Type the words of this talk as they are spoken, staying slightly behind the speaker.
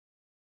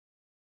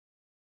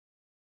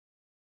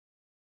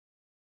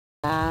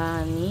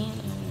आणि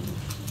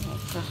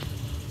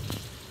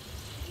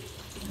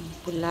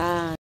पुला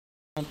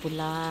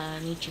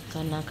आणि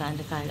चिकन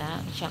कांदे काढला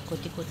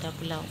शाकोती कोता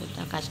पुलाव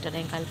कोता कास्टर्ड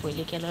हांवें काल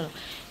पयलीं केलो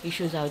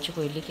इशू जावचे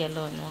पयलीं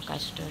केलो न्हू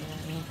कास्टर्ड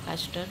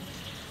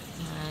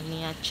आणि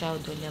आज चाव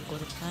दवरल्या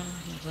करता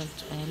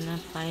हेन्ना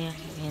पांय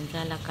हें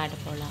जाला काड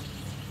पडला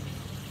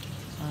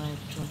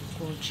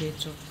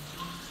कोचेचो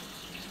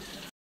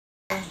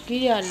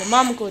कितें जालें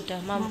माम कोता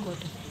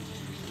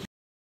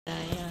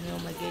आनी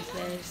मागीर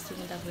ड्रेस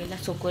दाखयला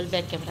सकयल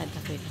बॅक कॅमेरात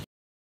दाखयला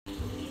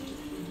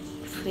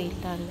फ्री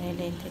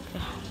ताणलेलें तेका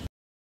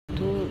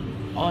तूं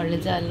व्हडलो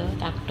जालो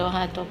धाकटो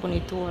आहा तो पूण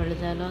हितू व्हडलो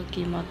जालो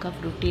की म्हाका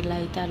फ्रुटी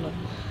लायतालो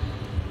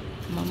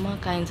मम्मा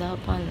कांय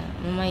जावपा ना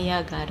मम्मा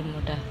या घार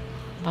म्हणटा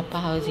पापा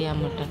हावज या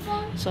म्हणटा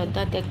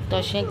सद्दां तें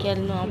तशें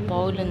केलें न्हू हांव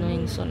पावलें न्हू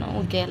हिंगसून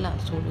हांव गेलां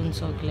सोडून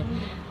सगलें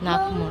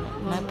नाका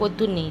म्हणून मागीर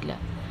पोत्तून येयला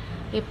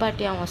हे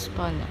पाटी हांव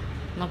वचपा ना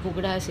म्हाका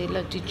उगडास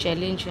येयलो ती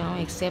चॅलेंज हांव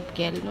एक्सेप्ट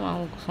केलें न्हू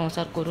हांव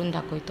संवसार करून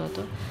दाखयतो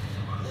तो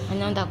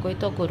आनी हांव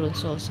दाखयतो करून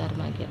संवसार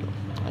मागीर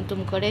आनी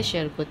तुमचे कडेन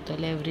शेअर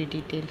करतलें एवरी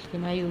डिटेल की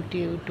म्हाका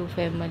यूट्यूब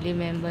फॅमिली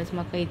मेंबर्स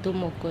म्हाका हितू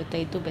मोग करता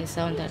हितू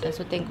बेसावन धाडटा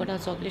सो तेंचे कडेन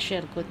हांव सगळें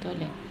शेअर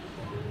करतलें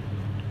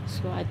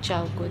सो आज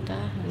चाव कोता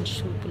आनी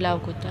पुलाव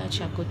कोता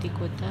शाकोती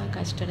कोता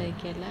कास्टर्ड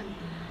केला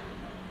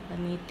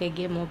आनी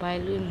तेगे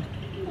मोबायलूय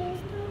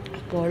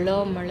पडलो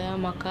म्हळ्यार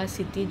म्हाका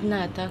सिटीच ना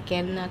आतां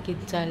केन्ना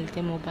कितें जालें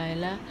तें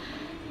मोबायला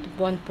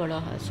बंद पडलो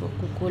आहा सो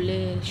कुकोले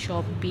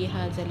शॉप बी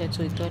आहा जाल्यार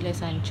चोयतलें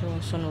सांजचें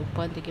वचून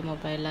ओपन तेगे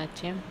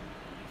मोबायलाचें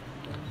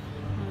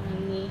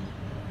आनी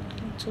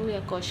चोवया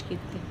कशें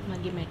कितें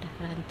मागीर मेळटा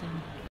रांदता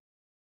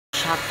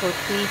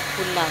शाकोती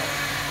पुलाव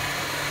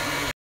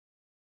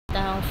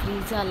आतां हांव फ्री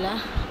जाला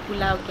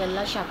पुलाव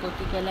केला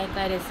शाकोती केला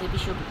काय रेसिपी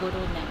शूट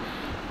करूं ना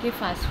की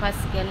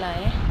फास्ट केला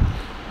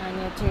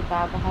आनी हेचे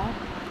बाब आहा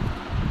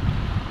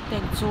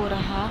तेका जोर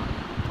आहा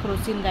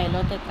क्रोसीन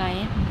गायलो तेका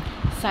हांवें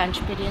सांज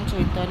पेरेन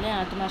चोयतलें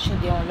आतां मातशें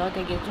देंवलो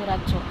तेगे जोर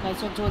आतां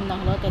सकाळचो जोर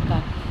नाहलो तेका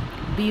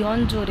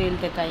बियोंड जोर येयलो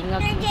तेका हिंगा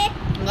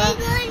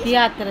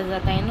तियात्र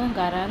जाताय न्हू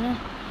घरान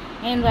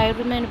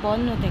एनवायरमेंट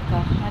बंद न्हू तेका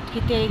आतां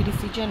कितें एक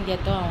डिसिजन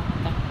घेतो हांव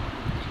आतां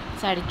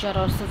 4.5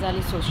 वर्सां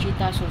जालीं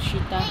सोशिता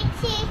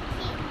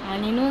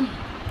आनी न्हू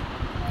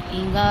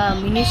हिंगा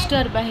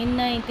मिनिस्टर बाहीन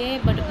नाय ते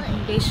बट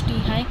बेश्टी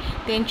हाय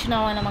तेंच्या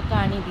नांवान म्हाका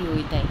आनी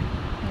भिवयताय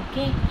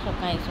ओके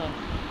सकाळचो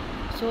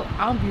सो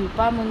हांव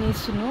भिवपा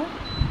मनीस न्हू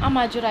हांव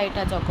म्हाज्या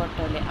रायटा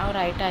झगडटलें हांव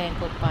रायटा हें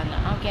करपा ना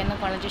हांव केन्ना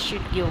कोणाचें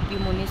शीट घेवपी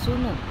मनीसू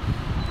न्हू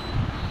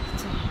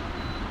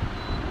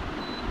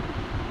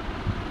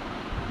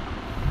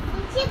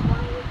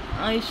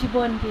एसी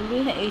बंद केली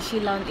एसी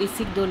लावन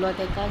एसीक दवरलो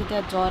तेका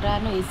कित्याक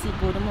जोरान एसी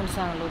बरो म्हूण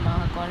सांगलो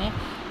म्हाका कोणें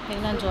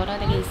तेन्ना जोरान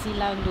तेका एसी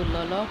लावन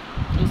दवरलेलो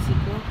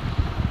एसीक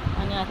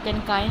आनी आतां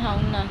तेणें कांय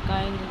खावंक ना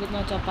कांय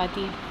न्हू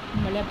चपाती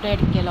म्हणल्यार ब्रेड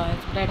केलो हांवें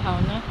ब्रेड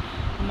खावना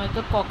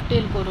मागीर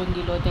कॉकटेल करून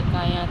दिलो तेका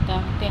हांवें आतां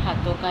तें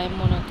खातो काय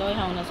म्हणून तोय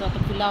खावना सो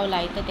आतां पुलाव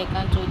लायता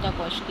तेका चोयता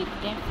कशें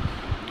कितें तें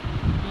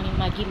आनी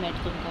मागीर मेळटा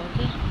तुमकां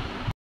ओके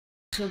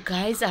सो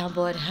गायज हांव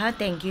बरें हा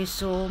थँक्यू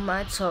सो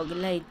मच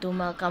सगल्या हितू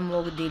म्हाका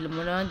मोग दिल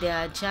म्हणून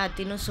देवाच्या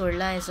हातीनूच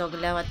सोडलां हांवें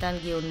सगल्या वतान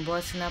घेवन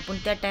बसना पूण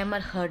त्या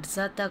टायमार हर्ट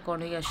जाता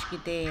कोणूय अशें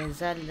कितें हें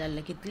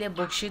जालें कितलें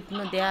बोगशीत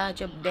न्हू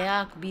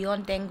देवाक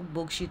बियोंड तेंका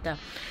बोगशिता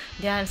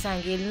देवान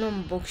सांगिल्लें न्हू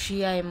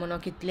बोगशियाय म्हणून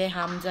कितलें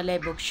हार्म जालें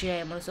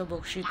बोगशियाय म्हणून सो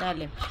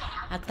बोगशितालें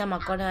आतां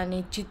म्हाका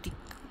आनी चिंत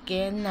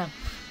केन्ना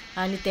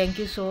आनी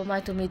थँक्यू सो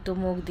मच तुमी तो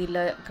मोग दिलो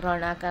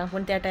रोणाक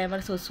पूण त्या टायमार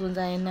सोंसूं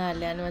जायना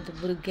जालें आनी म्हाज्या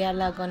भुरग्यां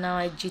लागून हांव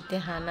आयज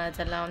जितें खाना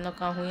जाल्यार हांव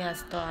नाका खूंय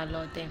आसतो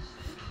आलो तें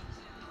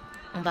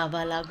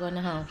बाबा लागून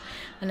हांव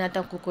आनी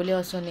आतां कुकोले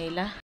वचून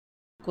येयला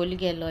कुकोली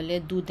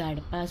गेलोलें दूद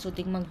हाडपा सो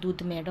तिका म्हाका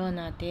दूद मेळो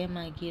ना तें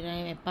मागीर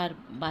हांवें वेपार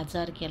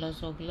बाजार केलो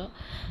सगलो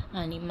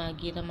आनी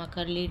मागीर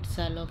म्हाका लेट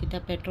जालो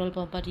कित्याक पेट्रोल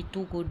पंपार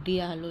हितू गोड्डी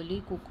आहलोली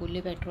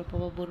कुकोले पेट्रोल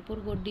पंपार भरपूर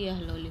गोड्डी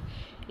आहलोली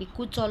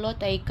एकूच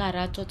चलता एक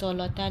काराचो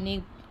चलता आनी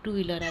एक 2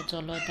 व्हिलरां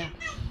चलता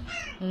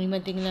आनी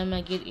मागीर थिंगल्यान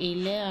मागीर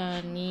येयलें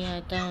आनी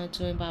आतां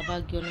थंय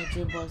बाबाक घेवन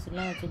थंय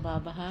बसलां थंय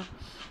बाबा आहा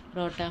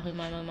रोटा खंय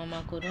मामा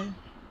करून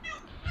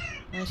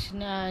अशें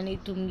ना आनी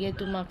तुमगे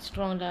तूं म्हाका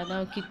स्ट्रॉंग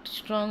रावता कितू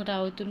स्ट्रॉंग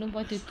रावता न्हू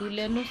बट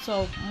तितूलें न्हू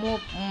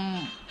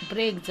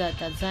ब्रेक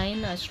जाता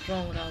जायना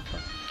स्ट्रॉंग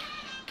रावपाक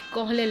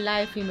कहलें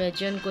लायफ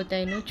इमॅजीन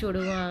कोताय न्हू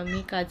चेडवां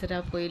आमी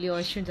काजरां पयलीं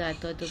अशें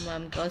जाता तुमी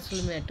आमकां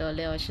असलें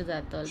मेळटलें अशें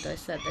जातलें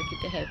तशें जाता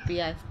कितें हॅप्पी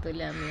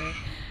आसतलें आमी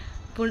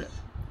पूण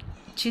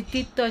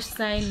चिंतीत तशें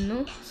जायना न्हू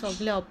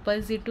सगलें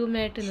ऑपोजीटू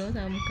मेळटा न्हू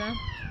आमकां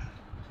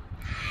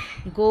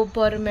घोव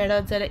बरो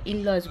मेळत जाल्यार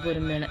इनलॉज बरो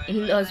मेळना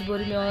इनलॉज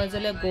बरो मेळत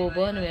जाल्यार घोव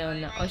बरो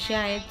मेळना अशें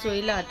हांवें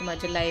चोयलां आतां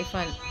म्हाज्या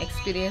लायफान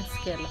एक्सपिरियन्स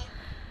केला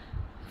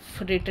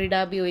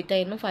रिट्रीटा बी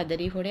वयताय न्हू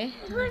फादरी फुडें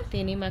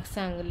तेणी म्हाका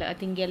सांगलां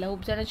थिंग गेल्यार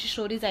खूब जाणांची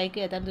स्टोरीज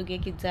आयकूं येता तुगे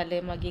कितें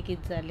जालें मागीर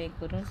कितें जालें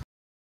करून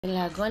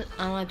लागून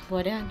हांव आतां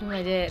बरें तूं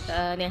म्हाजे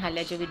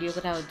नेहाल्याचे विडियो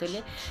रावतले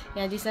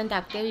ह्या दिसान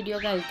धाकटे विडियो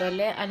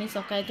घालतले आनी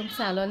सकाळीं तुमकां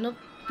सांगलो न्हू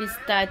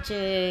पिस्ताचे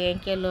हें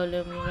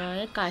केलोलें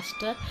म्हणून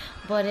कास्टर्ड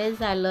बरें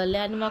जालोलें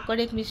आनी म्हाका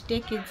एक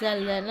मिस्टेक कितें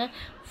जालें जाल्यार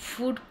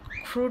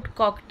फ्रूट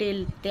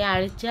कॉकटेल ते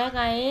हाडच्या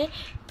काय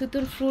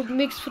तितून फ्रूट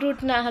मिक्स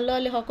फ्रूट ना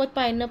हलोले फकत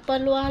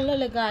पायनॅपल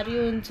हलोले गारी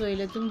येवन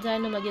चोयले तुमी जाय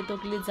न्हू मागीर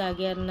तकली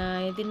जाग्यार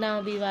नाय ती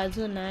नांव बी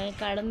वाजू नाय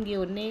काडून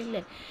घेवन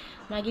येयले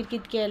मागीर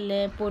कितें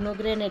केलें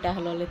पोनोग्रेनेट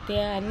आहलोले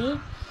ते आनी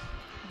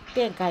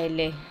ते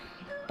घायले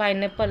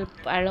पायनॅपल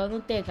हाडून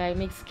ते काय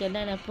मिक्स केले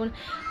आनी पूण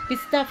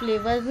पिस्ता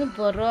फ्लेवर न्हू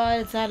बरो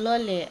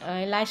जालोले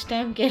लास्ट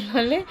टायम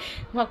केलोले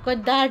म्हाका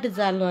दाट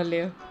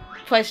जालोले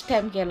फर्स्ट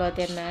टायम केलो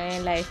तेन्ना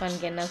हांवें लायफान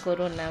केन्ना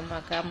करूं ना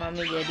म्हाका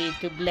मामी डॅडी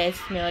तूं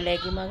ब्लेस मेळ्ळें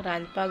की म्हाका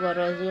रांदपाक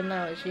गरजू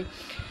ना अशी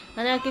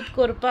आनी हांव कितें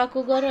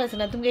करपाकू गरज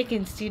ना तुमकां एक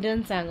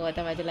इन्सिडंट सांगू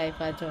आतां म्हाज्या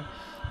लायफाचो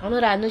हांव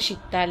रांदूं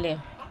शिकतालें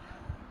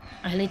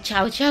आनी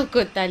चाव चाव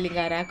करताली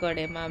घरा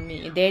कडेन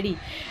मामी डॅडी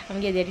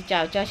आमगे डॅडी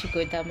चाव चाव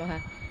शिकयता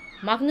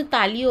म्हाका न्हू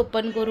ताली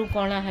ओपन करूं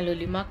कोणा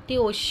हालोली म्हाका ती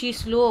अशी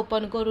स्लो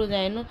ओपन करूं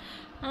जाय न्हू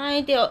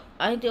हांवें ते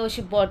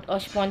अशी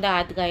अशें पोंदा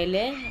हात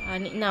घायले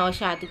आनी ना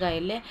अशें हात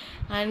घायले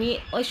आनी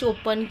अशी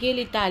ओपन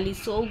केली ताली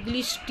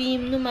सगली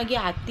स्टीम न्हू मागीर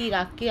हातीर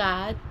आख्खी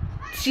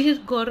हातची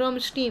गरम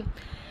स्टीम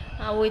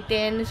हांव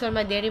वयते सर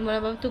म्हाजे डॅडी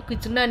म्हणून बाबा तूं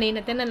किचनान येयना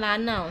तेन्ना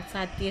ल्हान हांव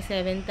 7th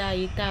 7th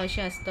 8th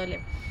अशें आसतलें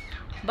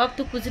बाब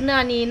तूं कुजना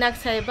आनी येनाक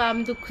सायबा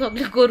आमी तुका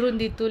सगळें करून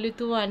दितली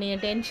तूं आनी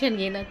टेंशन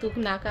घेयना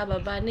तुका नाका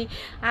बाबा आनी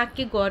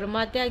आख्खी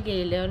गोरमात्याक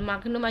घेयले आनी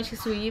म्हाका न्हू मातशी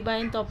सुई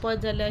बायन तोपत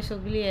जाल्यार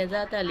सगळी हें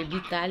जाताली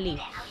भिताली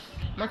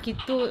म्हाका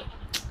कितू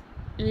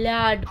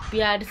लाड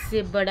प्यार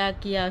से बडा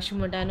किया अशें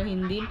म्हणटा न्हू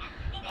हिंदीन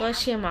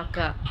तशें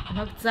म्हाका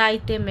जाय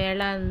तें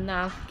मेळ्ळां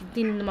ना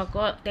कितें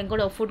म्हाका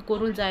तेंकडे अफोर्ड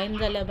करूं जायना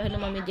जाल्यार बाय न्हू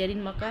मामी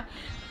डॅडीन म्हाका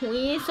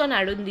खूंयसून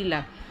हाडून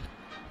दिला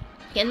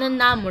केन्ना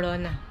ना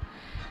म्हणोना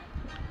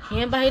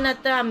हें बाईन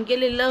आतां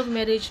आमगेली लव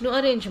मॅरेज न्हू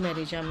अरेंज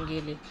मॅरेज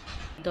आमगेली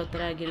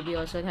दोतोरागेर बी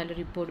वचोन जाल्यार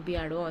रिपोर्ट बी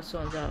हाडूं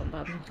वचो जावं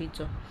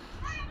बाबीचो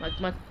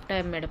म्हाका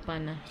टायम मेळपा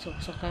ना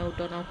सकाळीं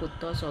उठोन हांव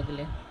कोत्तो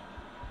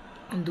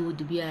सगलें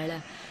दूद बी हाडा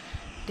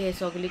ते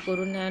सगळें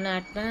करून आनी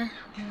आतां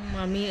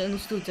मामी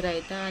नुस्तें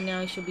उजरायता आनी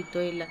हांव अशें भितर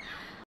येयला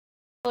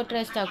तो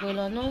ड्रेस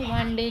दाखयलो न्हू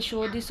 1 डे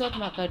शो दिसत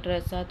म्हाका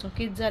ड्रेसाचो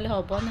कितें जालें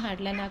खबर ना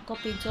हाडल्यार नाको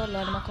पिजोलो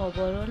आनी म्हाका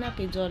खबरूय ना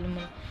पिजोलो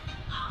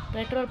म्हूण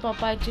पेट्रोल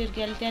पंपाचेर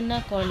गेलें तेन्ना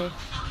कळ्ळें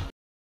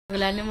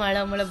सगल्यांनी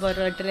म्हळ्ळें म्हळ्यार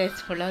बरो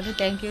ड्रेस पडलो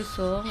थँक्यू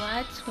सो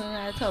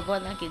मच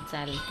खबर ना कितें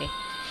जालें तें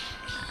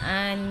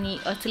आनी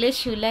असले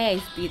शिवलाय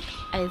आयज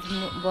दीत आयज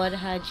बरो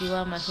आहा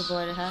जिवा म्हाका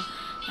बरो आहा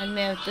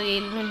आनी हांव तो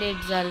येयलो न्हू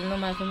लेट जालो न्हू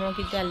म्हाका म्हणून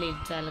कित्याक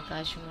लेट जालो काय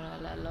अशें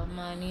म्हणून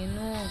लागलो आनी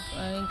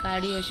न्हू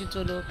गाडी अशी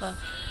चलोवपाक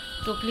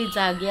तकली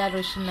जाग्यार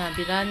अशी ना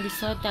भिरान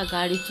दिसता त्या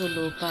गाडी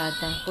चलोवपाक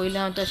आतां पयलीं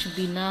हांव तशें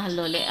भिना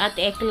आहलोलें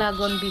आतां एक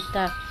लागून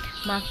भिता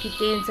म्हाका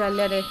कितें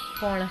जाल्यार एक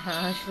कोण आहा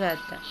अशें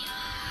जाता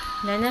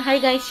जाल्यार हाय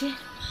गायशी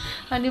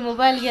आनी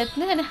मोबायल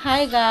घेतले आनी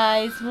हाय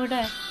गायज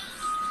म्हणटा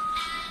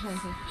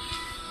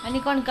आनी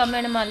कोण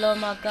कमेंट मारलो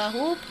म्हाका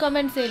खूब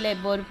कमेंट्स येयले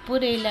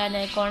भरपूर येयले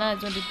आनी कोणा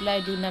अजून रिप्लाय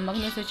दिवना म्हाका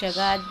न्हू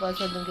शेगाद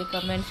बसोन तुमगे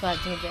कमेंट्स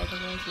वाचूंक जाय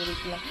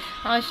रिप्लाय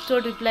हांव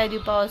चड रिप्लाय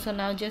दिवपा वचोन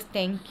हांव जस्ट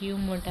थँक्यू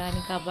म्हणटा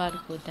आनी काबार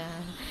कोता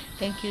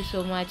थँक्यू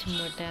सो मच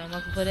म्हणटा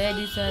म्हाका बरें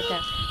दिसता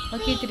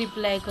म्हाका कितें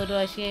रिप्लाय करूं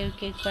अशें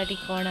एक एक पाटी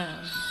कोणा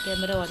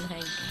camera on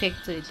high fake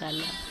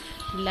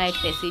चोयतालो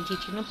light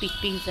पॅसेजीची न्हू पीक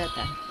पीक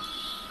जाता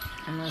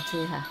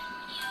मातशें हा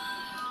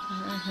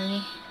आनी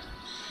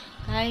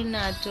कांय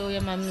ना चोवया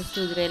मामी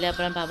नुस्तें उजरयलें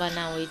आपण बाबा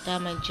ना वयता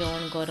मागीर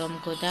जेवण गरम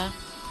कोता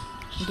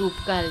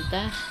धूप घालता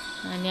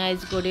आनी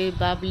आयज घोडे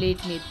बाब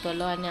लेट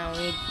न्हिदतलो आनी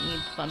हांवूय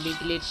न्हिदपा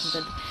बेग लेट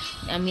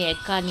न्हिदता आमी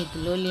एका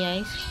न्हिदलोलीं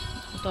आयज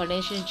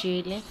थोडेंशें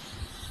जेयलें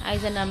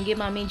आयज आनी आमगे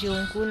मामी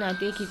जेवंकू ना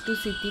ते कितू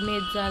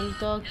सितीमेत जालो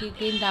तो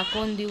कितें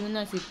दाखोवन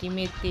दिवना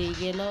सितीमेत ते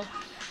गेलो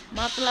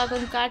म्हाका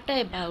लागून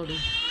काटाय बावडी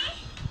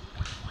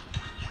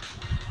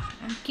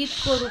कितें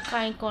करूं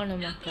कांय कळना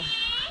म्हाका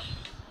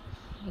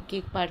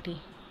एक पाटी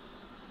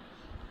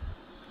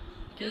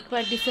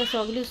दिसा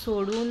सगळें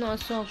सोडून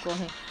असो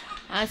कहें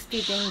आसती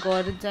तें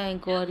घर जाय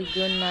घर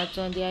घेवन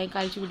नाचोन ते हांवें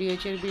कालच्या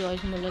विडियोचेर बी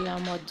अशें म्हणलेलें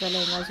हांव मोद जालें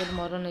हिंगासर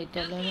मरोन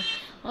वयतलें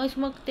अशें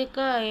म्हाका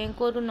तेका हें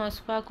करून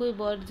वचपाकूय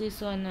बरें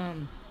दिसना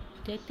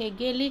ते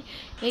गेली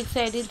एक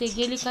सायडीन ते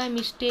गेली कांय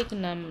मिस्टेक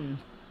ना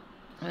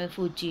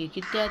फुची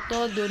कित्याक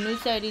तो दोनूय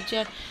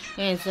सायडीच्यान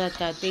हें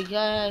जाता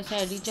तेज्या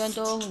सायडीच्यान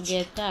तो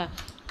घेता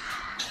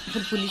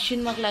पूण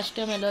पुलिशेन म्हाका लास्ट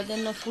टायम येलो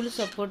तेन्ना फूल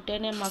सपोर्ट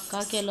तेणें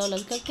म्हाका केलो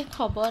कित्याक तें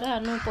खबर आहा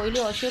न्हू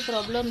पयलीं अशें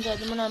प्रॉब्लम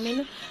जाता म्हूण आमी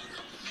न्हू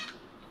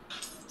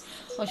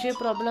अशें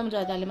प्रॉब्लम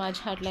जाताले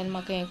म्हाज्या फाटल्यान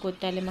म्हाका हें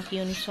कोत्तालें म्हाका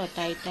येवन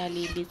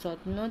सोतायतालीं बी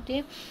सोत न्हू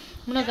तें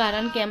म्हणून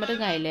घरान कॅमेरा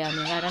घायले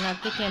आमी घरान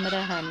आख्खे कॅमेरा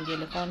आहा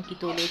आमगेले कोण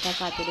कितें उलयता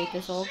कात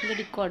उलयता सगळें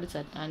रिकॉर्ड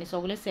जाता आनी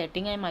सगळें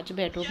सेटींग हांवें म्हाज्या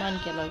बेडरूमान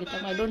केलो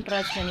कित्याक आय डोंट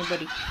ट्रस्ट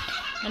एनीबडी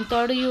आनी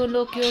थोडे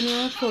लोक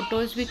येवन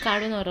फोटोज बी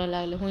काडून व्हरोंक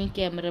लागले खूंय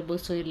कॅमेरा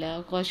बसयल्या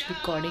कशें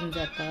रिकॉर्डींग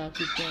जाता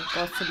कितें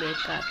कसलें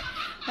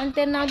कात आनी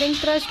तेन्ना हांव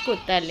तेंका ट्रस्ट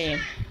कोत्तालें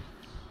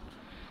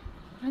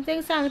आनी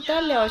तेंका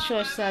सांगतालें अशें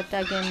अशें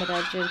जाता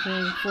कॅमेराचेर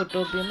खंय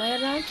फोटो बी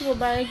मागीर हांव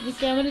मोबायल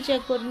कॅमेरा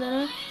चॅक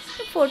करतना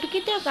फोटो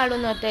कित्याक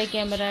काडून वताय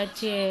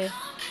कॅमेराचेर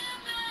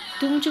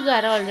तुमच्या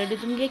घरा ऑलरेडी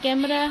तुमगे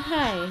कॅमेरा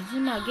आहाय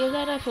म्हागे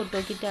घरा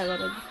फोटो कित्याक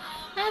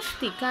घरा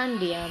आसती कान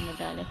दिया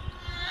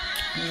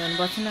म्हणटालें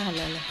बसना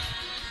आहलेलें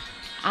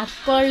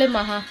आतां कळ्ळें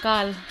म्हाका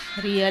काल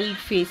रियल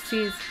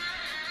फेसीस.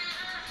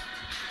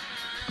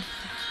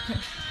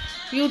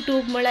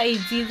 यूट्यूब म्हळ्यार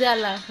इजी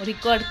जाला.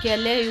 रिकॉर्ड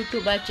केलें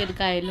यूट्यूबाचेर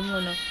घायलें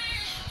म्हणून.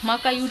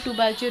 म्हाका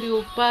यूट्यूबाचेर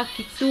येवपाक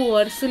कितू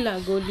वर्सां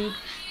लागोली.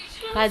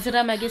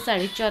 काजरां मागीर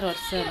 4.5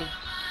 वर्सां जालीं.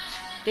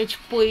 तेजे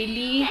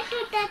पयलीं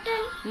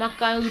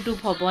म्हाका यूट्यूब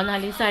खबर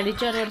नासली.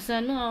 4.5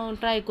 वर्सां न्हू हांव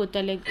ट्राय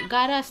करतालें.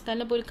 घरा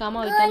आसतालें पयलीं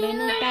कामां वयतालें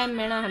न्हू, टायम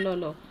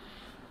मेळनासलो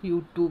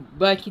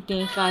यूट्यूब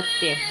कितें कात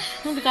तें.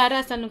 घरा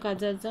आसता न्हू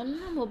काजार जावन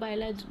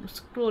मोबायलार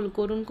स्क्रोल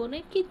करून करून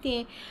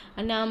कितें.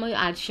 आनी हांव मागीर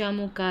आरशा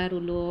मुखार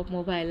उलोवप,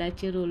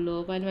 मोबायलाचेर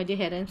उलोवप आनी म्हाजे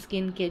हेर एंड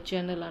स्कीन केअर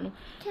चॅनल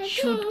न्हू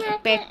शूट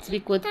पॅक्स बी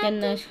करता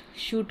तेन्ना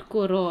शूट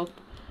करप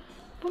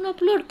पूण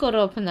अपलोड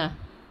करप ना.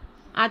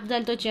 आतां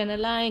जाल्यार तो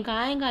चॅनला हांवें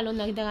कांय घालूंक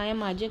ना कित्याक हांवें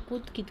म्हाजें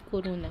कितें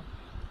करूं ना.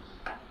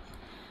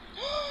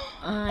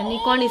 आनी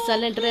कोण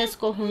दिसतालें ड्रेस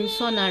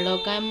खुंयसून हाडलो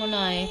काय म्हणून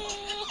हांवें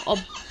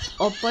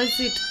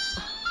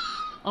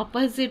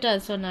ऑपोजीट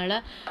आसून हाडला.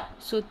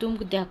 सो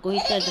तुमकां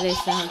दाखयता ड्रेस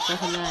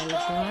कसलो हाडलो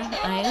तो.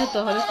 हांवें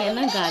तसलो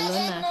केन्ना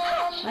घालूं ना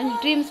आनी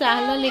ड्रिम्स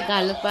आहलोली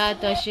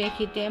घालपाक तशें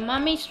कितें.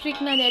 मामी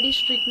स्ट्रिक्ट ना, डॅडी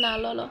स्ट्रिक्ट ना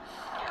आहलोलो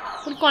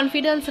पूण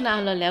कॉन्फिडन्स ना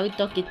आहलोलें हांव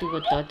तो कितें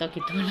करता तो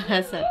कितें म्हणून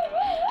आसा.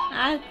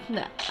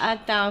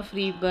 आतां हांव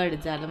फ्री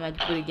बर्ड जालो.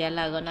 म्हाज्या भुरग्यां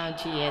लागून हांव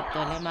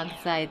जियेतलें. म्हाका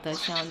जाय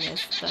तशें हांव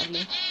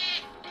न्हेसतलें.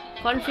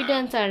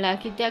 कॉन्फिडन्स हाडला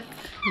कित्याक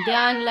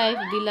देवान लायफ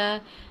दिला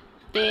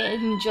ते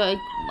एन्जॉय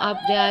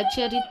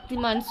देवाचे रीत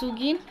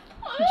मानसुगीन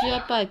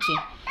जियेवपाचें.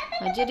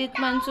 म्हाजे रीत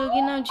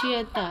मानसुगीन हांव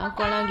जियेता.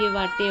 कोणागे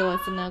वाटे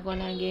वचना,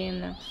 कोणागे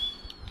ना.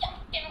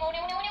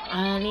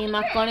 आनी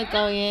म्हाका कोणें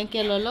हें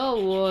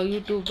केलोलो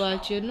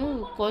यूट्यूबाचेर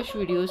न्हू कशें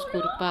विडियोज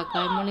करपाक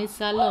काय म्हणून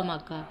जालो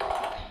म्हाका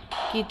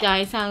कितें.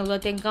 हांवें सांगलो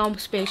तांकां हांव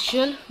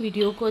स्पेशल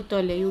विडियो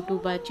करतलें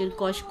यूट्यूबाचेर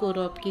कशें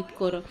करप कितें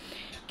करप.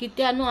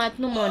 कित्याक न्हू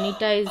आतां न्हू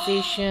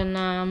मॉनिटायजेशन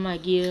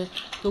मागीर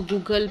तो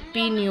गुगल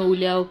पीन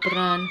येवल्या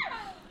उपरांत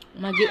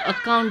मागीर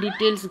अकावंट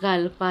डिटेल्स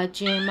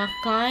घालपाचें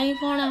म्हाका कांय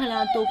कोणाक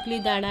हांव तोकली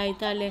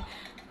धाडायतालें.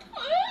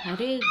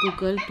 अरे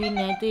गुगल पीन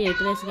हें ते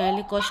एड्रेस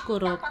घायलें कशें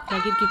करप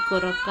मागीर कितें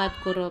करप कात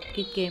करप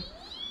कितें.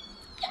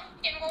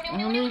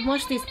 आनी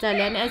मस्त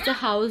दिसतालें. आनी एज अ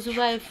हावज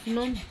वायफ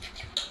न्हू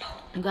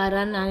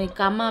घरान हांवें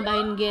कामां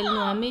भायर गेलें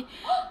न्हू आमी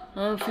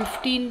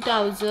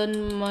 15,000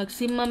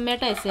 मॅक्सिमम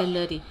मेळटाय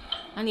सॅलरी.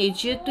 आनी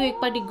हेजेर तूं एक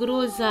पाटी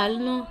ग्रो जाल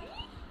न्हू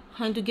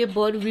आनी तुगे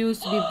बरो व्यूज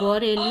बी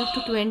बरो येयले न्हू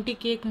तूं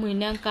 20K एक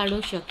म्हयन्याक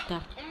काडूंक शकता.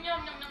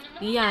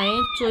 ही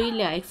हांवें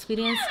चोयल्या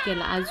एक्सपिरियन्स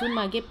केला. आजून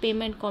मागे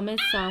पेमेंट कॉमेस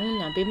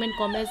जावंक ना. पेमेंट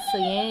कॉमेस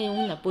हें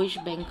येवंक ना पयशे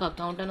बँक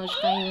अकावंटान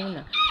अशें कांय येवंक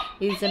ना.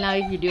 एक जाल्यार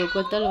हांव एक विडियो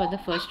करतलो म्हाजो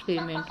फर्स्ट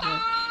पेमेंट म्हणून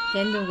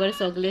तेन्ना तुमकां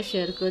सगळें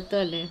शेअर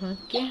करतलें.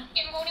 ओके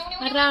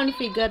रावंड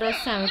फिगर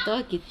असो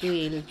सांगतो कितू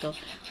येयलो तो.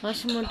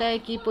 अशें म्हणटाय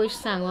की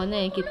पयशे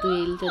सांगोनाय कितू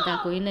येयलो तो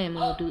दाखयनाय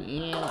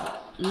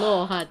म्हणून लॉ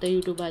आहा तो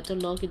यूट्यूबाचो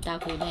लॉ कितें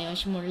दाखयनाय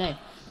अशें म्हणल्यार.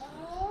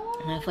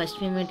 फर्स्ट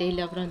पेमेंट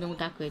येयल्या उपरांत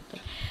तुमकां दाखयता.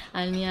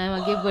 आनी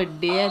मागीर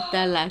बड्डे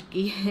येता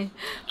लागी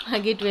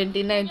मागीर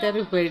 29th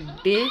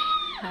बड्डे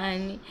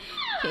आनी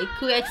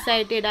खूब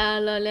एक्सायटेड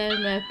आहलोलें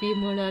हॅपी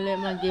म्हणोलें.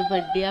 मागीर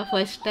बड्डे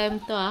फर्स्ट टायम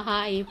तो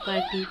आहा एक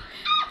पार्टी.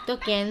 तो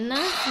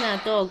केन्नाच ना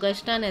तो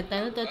ऑगस्टान येता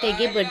न्हू तो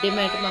तेगे बड्डे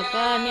मेळटा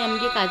म्हाका आनी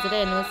आमगे काजरा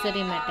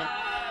एनिवर्सरी मेळटा.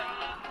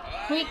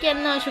 खूंय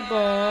केन्ना अशें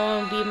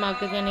भोंवोन बी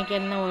म्हाका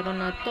केन्ना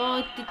व्हरोना. तो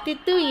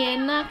तितू हें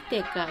नाक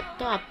तेका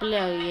तो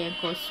आपल्या हें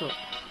कसो.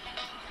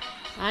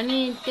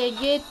 आनी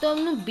तेगे तो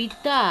न्हू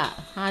भिता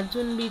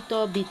आजून बी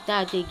तो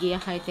भिता तेगे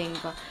आहाय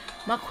तांकां.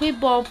 म्हाका खंय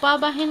भोंवपा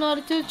बाहेर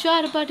व्हरचो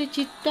 4 पाटी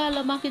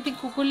चिंत्तालो. म्हाका ती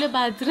कुकुले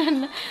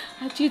बाजरान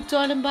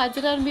चिंचोन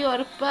बाजरान बी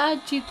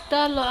व्हरपाक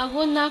चिंत्तालो.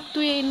 आगो नाक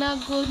तूं येयना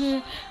गो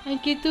आनी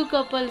कितू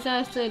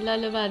कपल्सां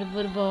चोयलाले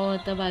बारबर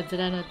भोंवता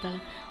बाजरान वता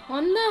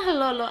अन्ना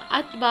आहलोलो.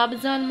 आतां बाब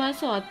जावन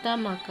मातसो वता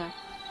म्हाका.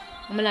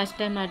 लास्ट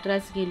टायम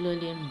मद्रास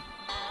गेल्लोली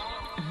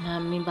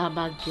मामी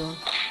बाबाक घेवन.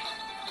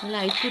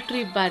 लायकू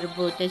ट्रीप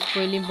बारबर. तेजे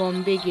पयलीं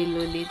बॉम्बे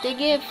गेल्लोली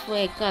तेगे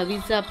हेका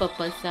विजा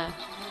पर्पसा.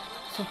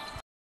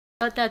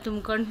 आतां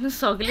तुमकां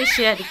सगळें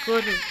शेअर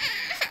करूं.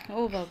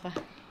 ओ बाबा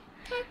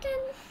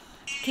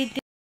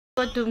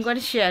कितें तुमकां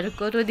शेअर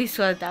करूं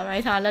दिसता.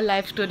 हांवें सांगलें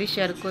लायफ स्टोरी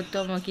शेअर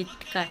करता मग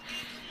कितें काय.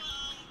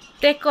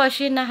 तेका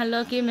अशें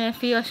नासलो की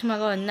मेफी अशें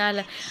म्हाका व्हरना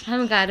जाल्यार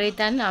हांव घरा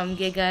वयता न्हू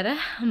आमगे घरा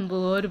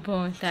बोर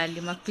भोंवताली.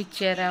 म्हाका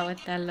पिक्चरां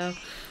वतालो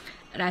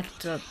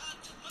रातचो.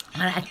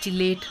 रातची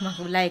लेट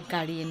म्हाका लायक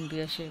गाडयेन बी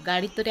अशें.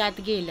 गाडी तरी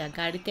आतां घेयल्या.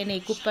 गाडी तेणें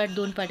एकूच पाटी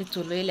 2 पाटी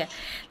चलयल्या.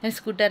 तेन्ना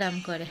स्कुटर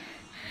आमकोडे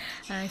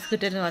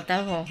स्कुटर वता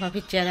भोंवपा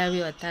पिक्चरां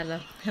बी वतालो.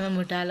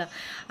 म्हणटालो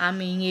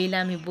आमी हिंग येयला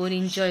आमी बोर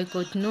एन्जॉय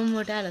करता न्हू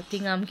म्हणटालो.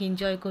 थिंग आमकां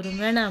एन्जॉय करूंक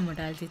मेळना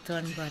म्हणटालो ती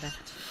चड बरा.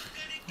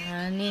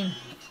 आनी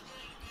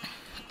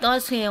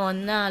तोच हें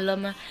व्हरना जालो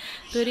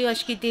तरी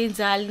अशें कितें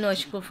जालें न्हू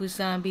अशें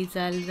फुसां बी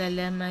जालें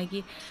जाल्यार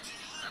मागीर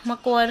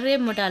म्हाका व्हर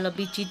म्हणटालो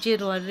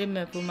बिचीचेर व्हर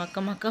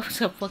मेळपा. म्हाका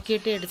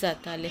सफोकेटेड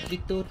जातालें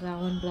भितर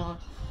रावन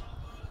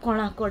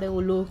कोणा कडेन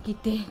उलोवं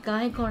कितें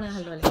कांय कोणा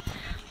आहलोलें.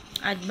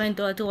 आज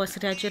मागीर तो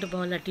वसऱ्याचेर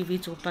भोंवला टीव्ही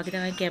चोवपाक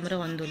कित्याक हांवें कॅमेरा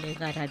व्हरून दवरले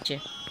घराचेर.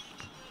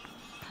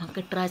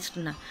 म्हाका ट्रस्ट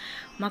ना.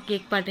 म्हाका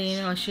एक पाटी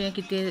अशें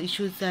कितें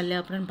इश्यूज जाल्या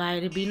उपरांत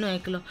भायर बी न्हू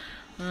एकलो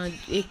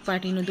एक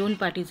पाटी न्हू 2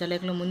 पाटी जाल्यार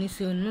एकलो मनीस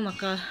येवन न्हू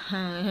म्हाका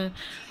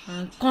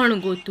कोण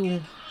गो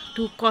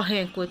तूं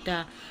कहें कोता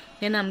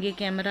तेन्ना आमगे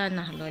कॅमेरा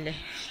नाहलोले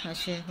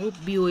अशें खूब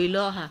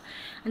भिवयलो आहा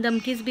आनी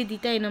धमकीच बी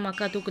दिताय न्हू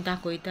म्हाका तुका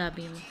दाखयता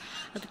बी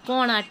आतां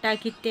कोण हाडटा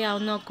कितें तें हांव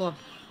नको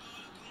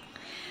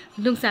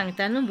तुका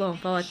सांगता न्हू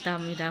भोंवपा वता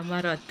आमी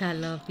रामार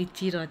वतालो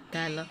पिचीर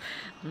वतालो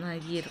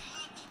मागीर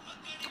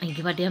एक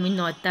फाटी आमी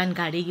नॉर्थान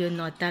गाडी घेवन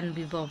नॉर्थान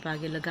बी भोंवपाक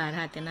गेलो घरा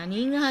आहा तेन्ना आनी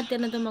हिंगा आहा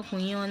तेन्ना तो म्हाका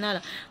खूंय येवनालो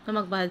तो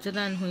म्हाका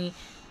बाजारान खूंय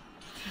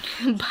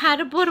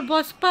बारबर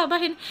बसपा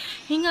भायर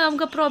हिंगा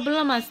आमकां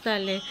प्रॉब्लम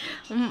आसताले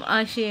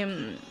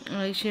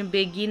अशें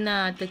बेगीना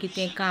आतां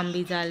कितें काम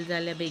बी जालें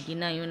जाल्यार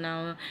बेगीना येवन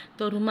हांव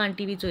तो रुमान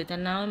टी व्ही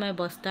चोयताना हांव मागीर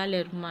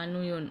बसतालें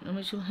रुमानू येवन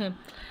अशें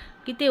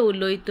कितें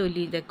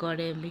उलयतली ते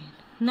कोडे बी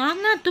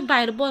ना तूं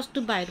भायर बस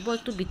तूं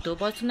भितर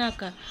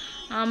बसनाका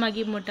हांव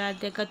मागीर म्हणटा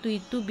तेका तूं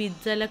हितू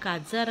भित जाल्यार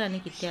काजार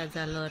कित्या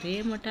जालो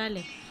रे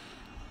म्हणटालें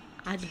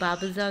आज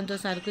बाबा जावन तो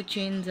सारको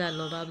चेंज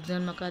जालो बाबा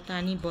जावन म्हाका आतां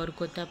आनी बरो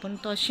कोता पूण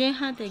तशें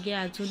आहा तेगे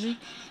आजुनूय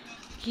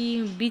की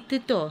भित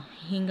तो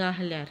हिंगा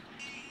आहल्यार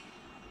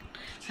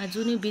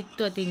आजुनूय भित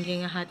तो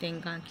तेंगे आहा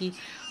तेंकां की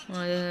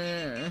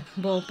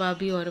भोंवपा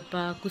बी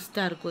व्हरपाक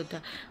कुस्तार कोता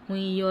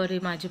खूंय यो रे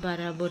म्हाजे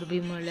बाराबर बी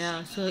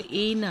म्हळ्यार असो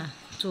येयना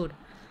चड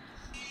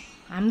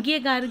आमगे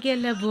घार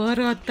गेल्यार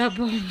बरो वता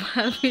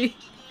भोंवपा बी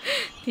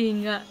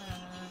थिंगा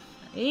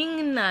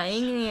हिंग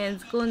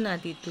हेंच कोन्ना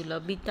तितूलो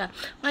भिता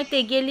मागीर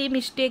तेगेली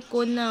मिस्टेक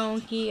कोन्ना हांव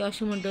की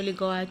अशें म्हणटली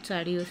गोवाच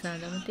साडयो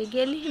सांगता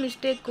तेगेली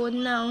मिस्टेक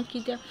कोन्ना हांव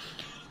कित्याक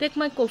तेका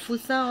मागीर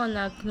कोफुसा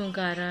नाक न्हू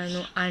घरा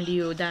न्हू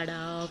आंडयो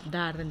धाडावप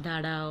दार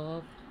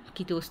धाडावप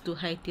कितें वस्तू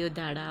आहाय त्यो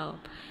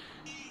धाडावप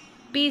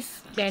पीस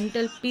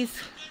मेंटल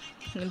पीस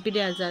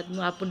पिड्यार जाता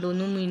न्हू आपूण 2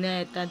 म्हयने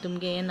येता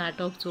तुमगे हें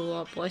नाटक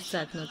चोवप अशें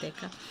जाता न्हू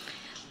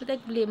तेका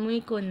ब्लेमूय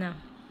कोन्ना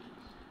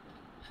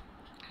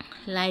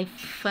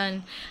लायफान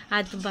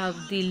आतां बाब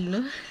दिल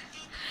न्हू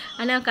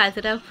आनी हांव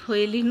काजरा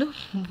पयलीं न्हू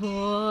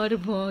बरो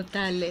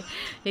भोंवतालें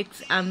एक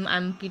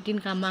आमी पिटीन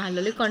कामां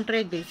आहलोली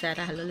कॉन्ट्रॅक्ट बेजार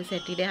आहलोली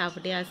सॅटरडे हाफ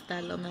डे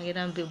आसतालो मागीर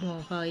आमी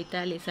भोंवपा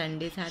वयतालीं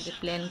संडेज आहा ते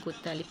प्लॅन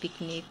कोत्तालीं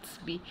पिकनिक्स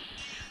बी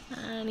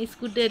आनी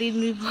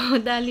स्कुटरीन बी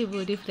भोंवतालीं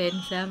बरीं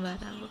फ्रेंड्सां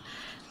बाराबर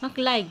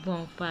म्हाका लायक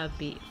भोंवपा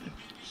बी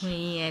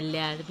खूंय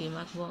येल्यार बी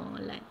म्हाका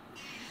भोंवो लायक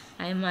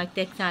हांवें म्हाका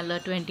तेका सांगलो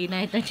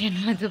 29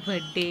 म्हाजो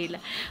बड्डे येयला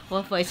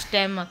हो फर्स्ट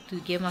टायम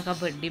म्हाका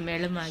बड्डे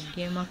मेळ्ळो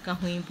मागे म्हाका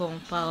खूंय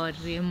भोंवपा व्हर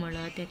रे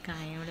म्हणलो तेका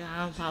हांवें म्हणलें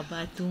हांव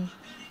बाबा तूं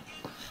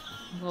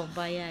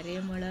भोंवपा या रे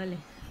म्हणलें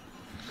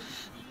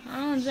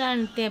हांव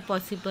जाण तें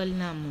पॉसिबल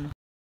ना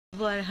म्हणून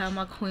बरें आहा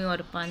म्हाका खूंय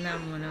व्हरपा ना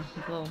म्हणून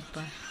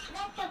भोंवपा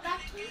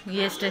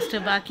येस टेस्ट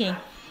बाकी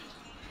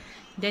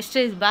डेस्ट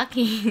इज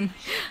बाकी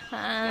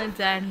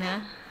जाणा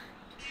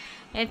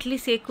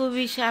एटलीस्ट एकू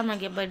विश आहा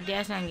म्हागे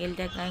बड्डेया सांगेल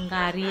तेका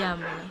गारी या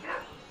म्हणून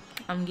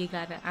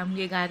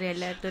आमगे घार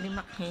येल्यार तरी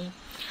म्हाका खंय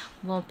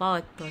भोंवपा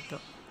वचपा तो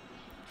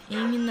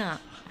हिंग ना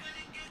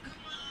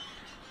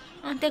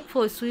तेका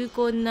फोर्सूय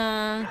कोन्ना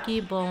की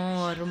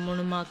भोंवर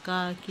म्हणून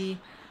म्हाका की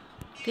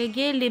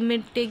तेगे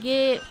लिमीट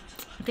तेगे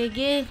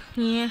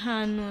हें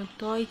आहा न्हू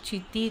तोय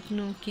चिंतीत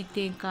न्हू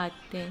कितें कात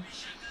तें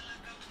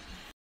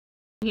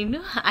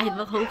न्हू आयज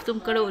म्हाका खूब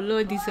तुमकडे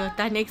उलोवं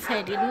दिसता आनी एक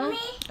सायडीन न्हू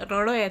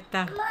रडो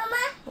येता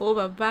ओ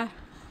बाबा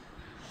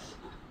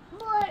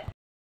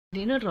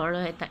न्हू रडो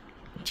येता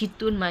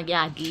चिंतून मागीर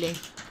आदलें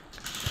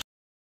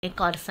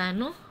एक वर्सा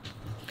न्हू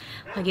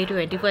मागे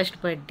 21st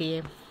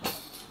बड्डे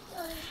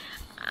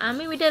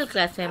आमी मिडल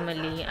क्लास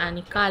फॅमिली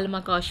आनी काल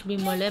म्हाका अशें बी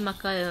म्हणलें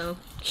म्हाका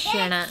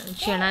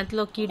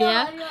शेणांतलो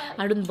किड्याक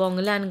हाडून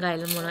बोंगल्यान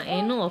घायल म्हणून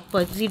हें न्हू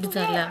ऑपोजीट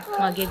जाला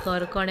मागे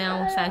घर कोणें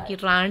हांव सारकी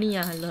राणी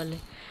आहलोलें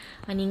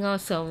आनी हिंगा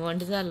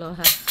सवंड जालो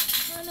आहा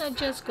आनी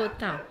एडजस्ट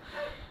कोत्ता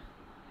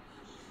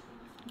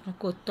हांव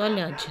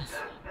कोत्तोलें एडजस्ट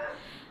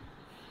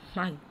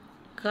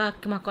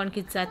म्हाका कोण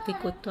कितें जाता ती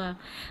कोत्तो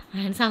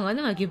हांवें सांगो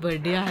ना मागीर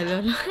बड्डे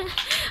आहलोलो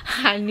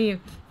आनी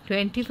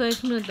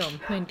 21st न्हू तो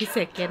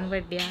 22nd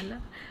बड्डे आहलो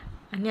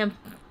आनी हांवें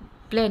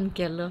प्लॅन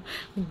केलो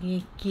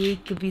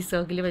केक बी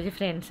सगळीं म्हाजे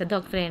फ्रेंड्स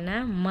दोग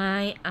फ्रेंडां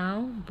माय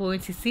हांव भयण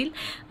सिसील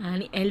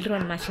आनी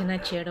एल्ड्रॉन माशेना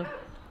चेडो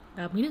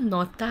आमी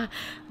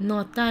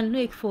नॉर्थान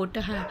न्हू एक फोर्ट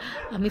आहा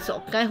आमी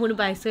सकाळीं फूड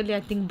भायर सरली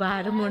आनी थिंग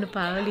 12 म्हूण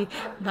पावली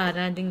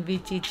 12 थिंग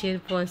बिचीचेर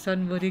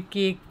बसोन बरी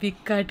केक बी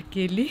कट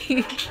केली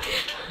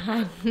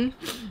आनी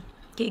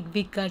केक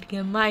बी कट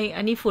केली माय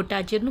आनी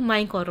फोटाचेर न्हू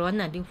माय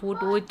कोरोना थिंग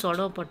फोट वयर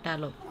चोडो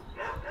पडटालो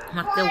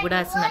म्हाका तें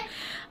उगडास ना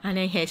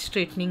आनी हेअर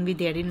स्ट्रेटनींग बी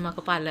डॅडीन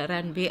म्हाका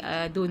पार्लरान बी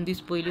 2 दीस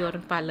पयलीं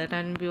व्हरून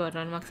पार्लरान बी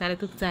व्हरोन म्हाका सांगलें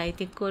तुका जाय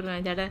तें कर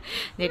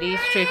डॅडी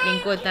स्ट्रेटनींग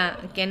कोता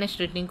केन्ना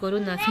स्ट्रेटनींग करूं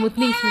ना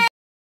स्मूथनींग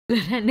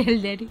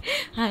डॅडी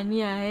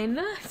आनी हांवें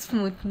ना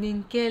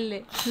स्मूथनींग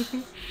केलें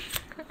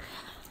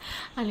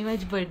आनी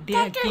म्हाजे बड्डे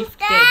गिफ्ट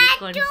डॅडी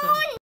कोण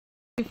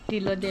गिफ्ट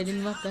दिलो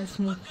डॅडीन म्हाका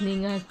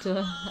स्मूथनींगाचो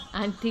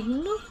आनी थिंग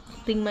न्हू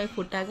थिंग मागीर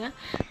फोटाक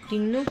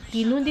थिंग न्हू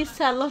 3 दीस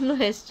जालो न्हू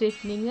हेअर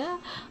स्ट्रेटनींगा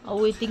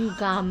वय थिंग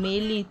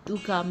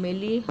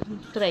गामेली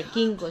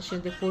ट्रॅकींग कशें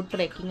तें फोट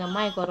ट्रॅकिंगा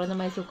मागीर कोरोना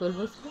मागीर सकयल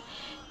बसलें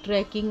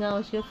ट्रॅकिंगा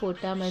अशें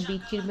फोटा मागीर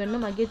बिचीर बीन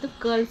मागीर तूं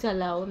कल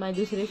चला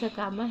मागीर दुसरे दिसा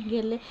कामाक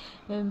गेले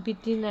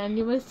बिचीन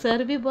आनी मागीर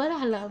सर भी बरो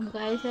आला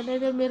आमकां आयज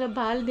जाल्यार मेरा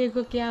बाल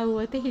देखो क्या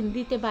हुआ ते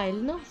हिंदी ते भायल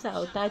न्हू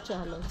सावथाचो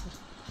आलो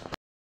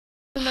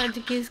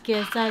म्हाजे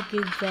केंसां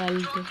कितें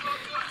जालें तें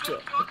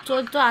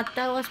चोय तूं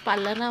आतां वच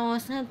पार्लरां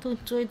वचना तूं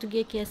चोय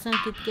तुगे केंसां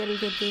कितें केलें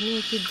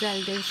तेणी कितें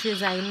जालें तें अशें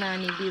जायना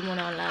आनी बी म्हूण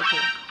हांव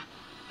लागलें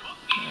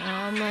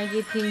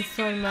मागीर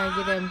थिंगसोन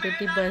मागीर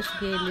एमपीटी बस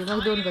गेली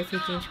म्हाका 2 बसी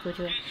चेंज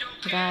करच्यो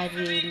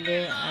गाडी येयले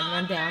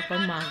आनी देवा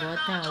कोण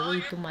मागोता आवय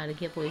तूं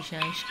मारगे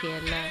पयशांच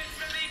केला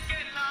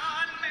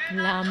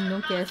लांब न्हू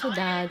केसो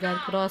 10,000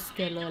 क्रॉस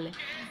केलोले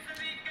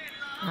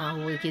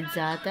आवय कितें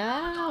जाता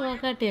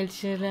म्हाका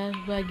टेंशन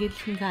मागीर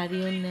घारी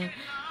येवन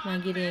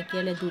मागीर हें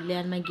केलें धुलें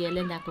आनी मागीर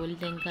गेलें दाखयलें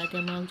तेंकां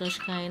तें म्हाका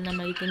तशें कांय ना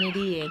मागीर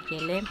तेणी हें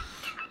केलें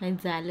आनी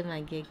जालें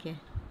मागीर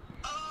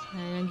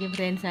मागीर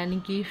फ्रेंड्सांनी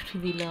गिफ्ट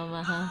दिलो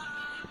म्हाका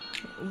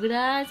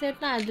उगडास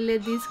येता आदले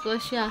दीस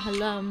कशें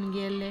आहलो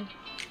आमगेले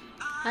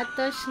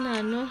आतां तशें ना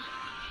न्हू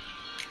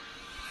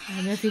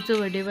आनी तिचो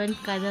बर्थडे पण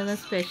काजांना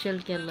स्पेशल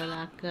केल्लो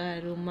आख्या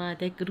रुमा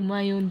ते रुमा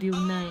येवन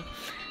दिवनाय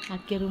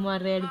आख्खे रुमा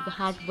रेड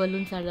हार्ट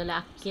बलून हाडलेले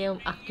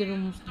आख्खे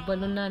रूम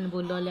बलूनान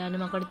बोललोले आनी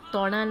म्हाका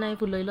तोंडान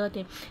फुलयलो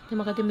ते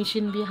म्हाका ते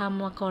मिशीन बी आहा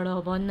म्हाका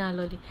खबर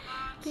नाहलोली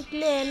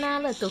तितले हें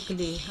नाहलो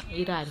तकली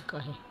इरार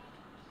कहें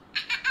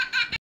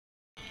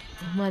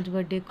म्हाजो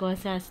बर्थडे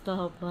कसो आसता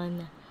खबर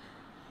ना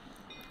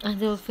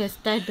आतां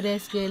फेस्ता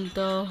ड्रेस घेयलो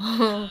तो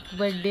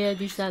बर्थडे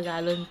दिसा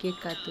घालून केक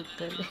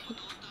कातूतले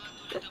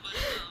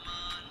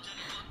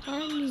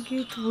आनी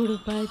कितें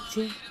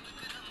म्हणपाचें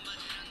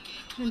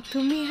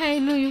तुमी हाय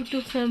न्हू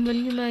यूट्यूब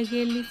फॅमिली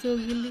म्हागेली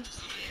सगली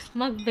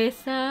म्हाका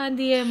बेसांव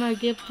दिये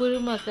मागे पूण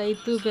म्हाका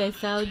इतू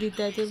बेसांव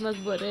दिता ते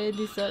म्हाका बरें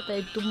दिसता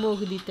इतू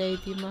मोग दिताय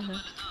ती म्हाका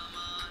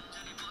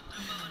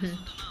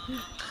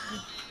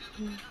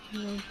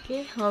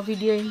ओके हो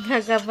व्हिडिओ हिंगा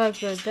काबार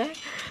करता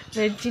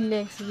मेळची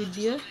नेक्स्ट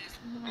व्हिडिओ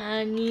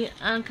आनी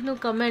हांक न्हू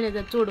कमेंट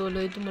येता चड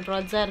उलोयता म्हूण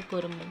रोजार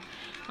कर म्हूण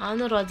हांव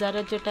न्हू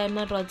रोजाराच्या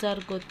टायमार रोजार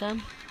कोता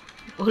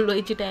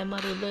उलोवच्या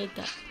टायमार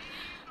उलोयता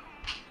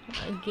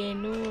मागीर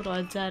न्हू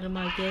रोजार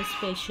मागीर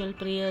स्पेशल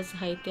प्रेयर्स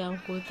आहाय ते हांव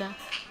कोता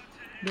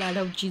ब्लड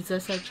ऑफ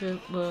जिजसाचे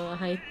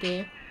आहाय ते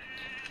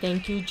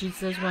thank you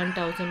Jesus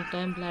 1000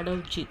 time blood of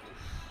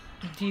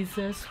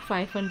Jesus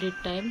 500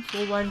 time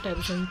 1000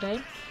 time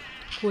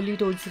Holy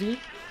rosary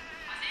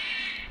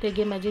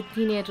तेगे म्हाजे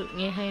 3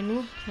 हें आहाय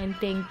न्हू आनी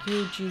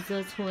थँक्यू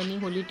जिजस आनी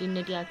होली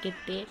ट्रिनिटी आख्खे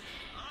ते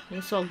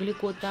सगळे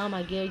कोता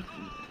मागीर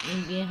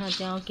हें आहा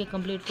तें हांव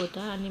कंप्लीट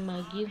कोता आनी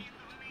मागीर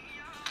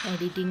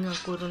एडिटींग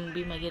करून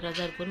बी मागीर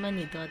रोजार करून मागीर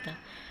न्हिदोता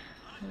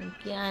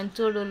ओके आनी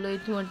चड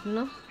उलयता म्हणटा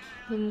न्हू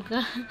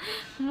तुमकां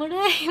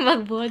म्हणून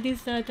म्हाका बरो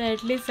दिसता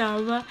एटलीस्ट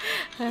हांव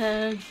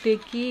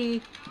तेकी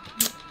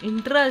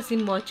interest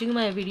in watching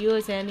my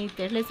videos आनी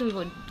तेटलेच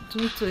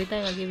तुमी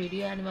चोयताय मागे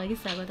व्हिडियो आनी मागीर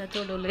सांगता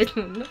चड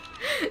उलयता म्हणून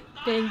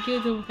थँक्यू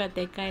तुमकां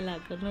तेकाय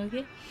लागून ओके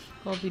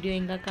हो व्हिडिओ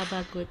हिंगा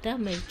काबार करता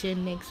मेळचे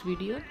नेक्स्ट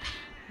व्हिडिओ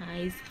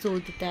आयज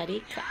 14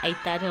 तारीख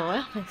आयतार हो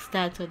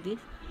फेस्ताचो दीस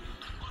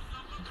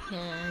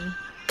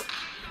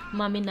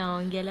मम्मी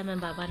नांवांक गेल्या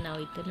मागीर बाबा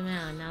नावयतलें मागीर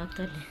हांव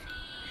नावतलें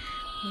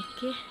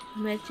ओके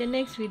मेळचे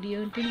next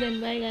video till then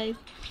bye guys